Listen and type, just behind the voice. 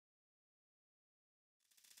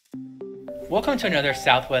Welcome to another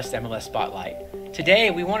Southwest MLS Spotlight.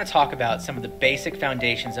 Today we want to talk about some of the basic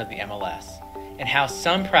foundations of the MLS and how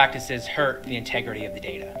some practices hurt the integrity of the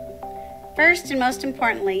data. First and most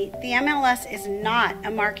importantly, the MLS is not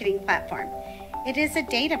a marketing platform. It is a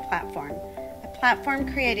data platform, a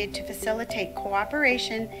platform created to facilitate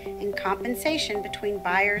cooperation and compensation between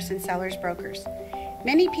buyers and sellers brokers.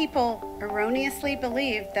 Many people erroneously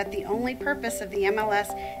believe that the only purpose of the MLS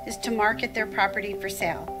is to market their property for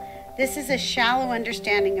sale. This is a shallow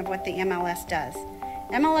understanding of what the MLS does.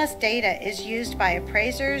 MLS data is used by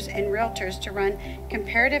appraisers and realtors to run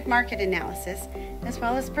comparative market analysis, as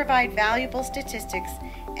well as provide valuable statistics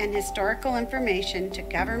and historical information to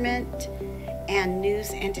government and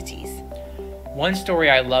news entities. One story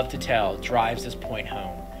I love to tell drives this point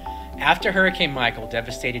home. After Hurricane Michael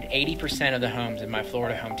devastated 80% of the homes in my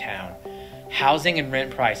Florida hometown, housing and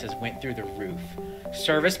rent prices went through the roof.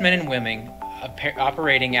 Servicemen and women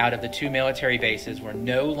operating out of the two military bases were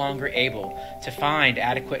no longer able to find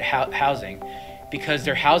adequate housing because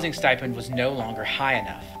their housing stipend was no longer high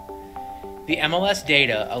enough. The MLS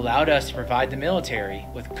data allowed us to provide the military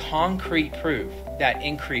with concrete proof that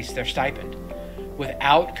increased their stipend.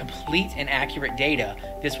 Without complete and accurate data,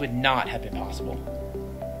 this would not have been possible.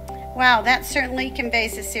 Wow, that certainly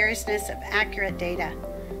conveys the seriousness of accurate data.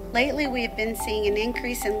 Lately, we have been seeing an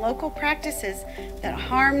increase in local practices that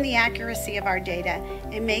harm the accuracy of our data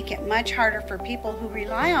and make it much harder for people who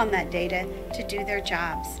rely on that data to do their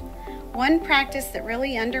jobs. One practice that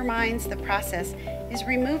really undermines the process is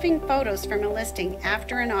removing photos from a listing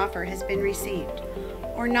after an offer has been received,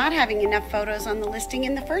 or not having enough photos on the listing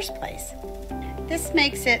in the first place. This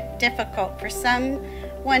makes it difficult for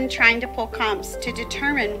someone trying to pull comps to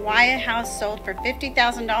determine why a house sold for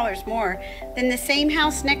 $50,000 more than the same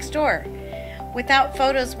house next door. Without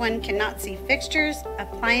photos, one cannot see fixtures,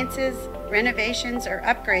 appliances, renovations, or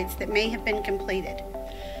upgrades that may have been completed.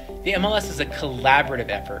 The MLS is a collaborative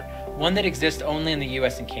effort, one that exists only in the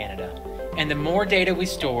US and Canada. And the more data we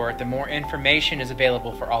store, the more information is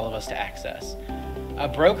available for all of us to access. A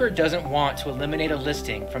broker doesn't want to eliminate a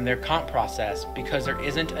listing from their comp process because there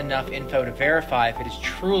isn't enough info to verify if it is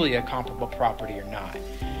truly a comparable property or not.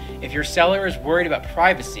 If your seller is worried about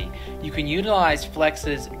privacy, you can utilize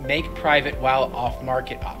Flex's Make Private While Off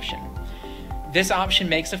Market option. This option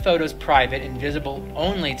makes the photos private and visible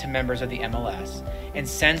only to members of the MLS and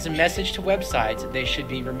sends a message to websites that they should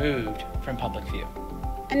be removed from public view.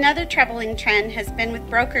 Another troubling trend has been with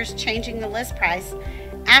brokers changing the list price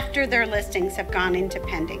after their listings have gone into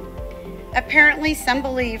pending. Apparently, some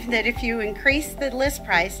believe that if you increase the list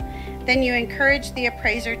price, then you encourage the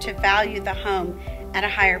appraiser to value the home at a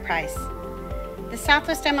higher price. The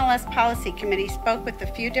Southwest MLS Policy Committee spoke with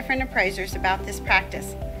a few different appraisers about this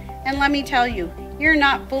practice, and let me tell you, you're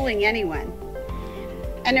not fooling anyone.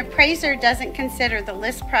 An appraiser doesn't consider the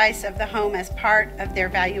list price of the home as part of their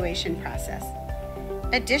valuation process.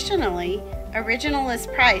 Additionally, original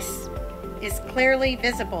list price is clearly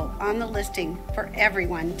visible on the listing for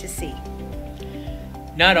everyone to see.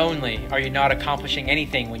 Not only are you not accomplishing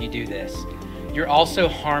anything when you do this, you're also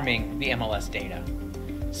harming the MLS data.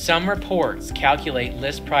 Some reports calculate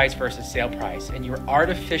list price versus sale price, and you're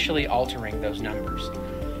artificially altering those numbers.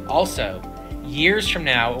 Also, years from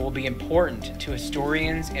now, it will be important to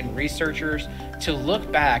historians and researchers to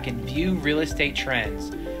look back and view real estate trends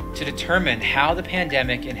to determine how the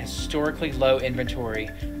pandemic and historically low inventory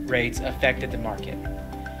rates affected the market.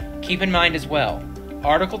 Keep in mind as well,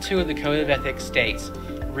 Article 2 of the Code of Ethics states,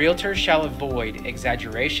 realtors shall avoid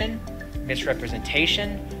exaggeration,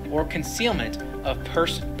 misrepresentation, or concealment of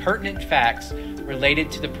pertinent facts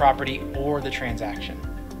related to the property or the transaction.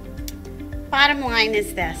 Bottom line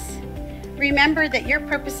is this. Remember that your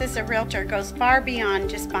purpose as a realtor goes far beyond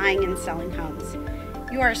just buying and selling homes.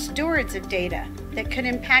 You are stewards of data that could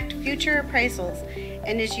impact future appraisals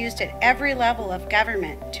and is used at every level of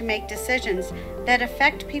government to make decisions that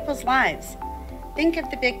affect people's lives. Think of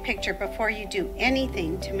the big picture before you do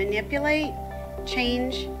anything to manipulate,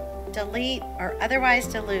 change, delete, or otherwise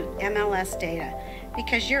dilute MLS data,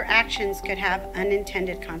 because your actions could have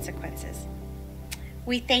unintended consequences.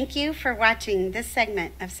 We thank you for watching this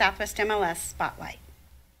segment of Southwest MLS Spotlight.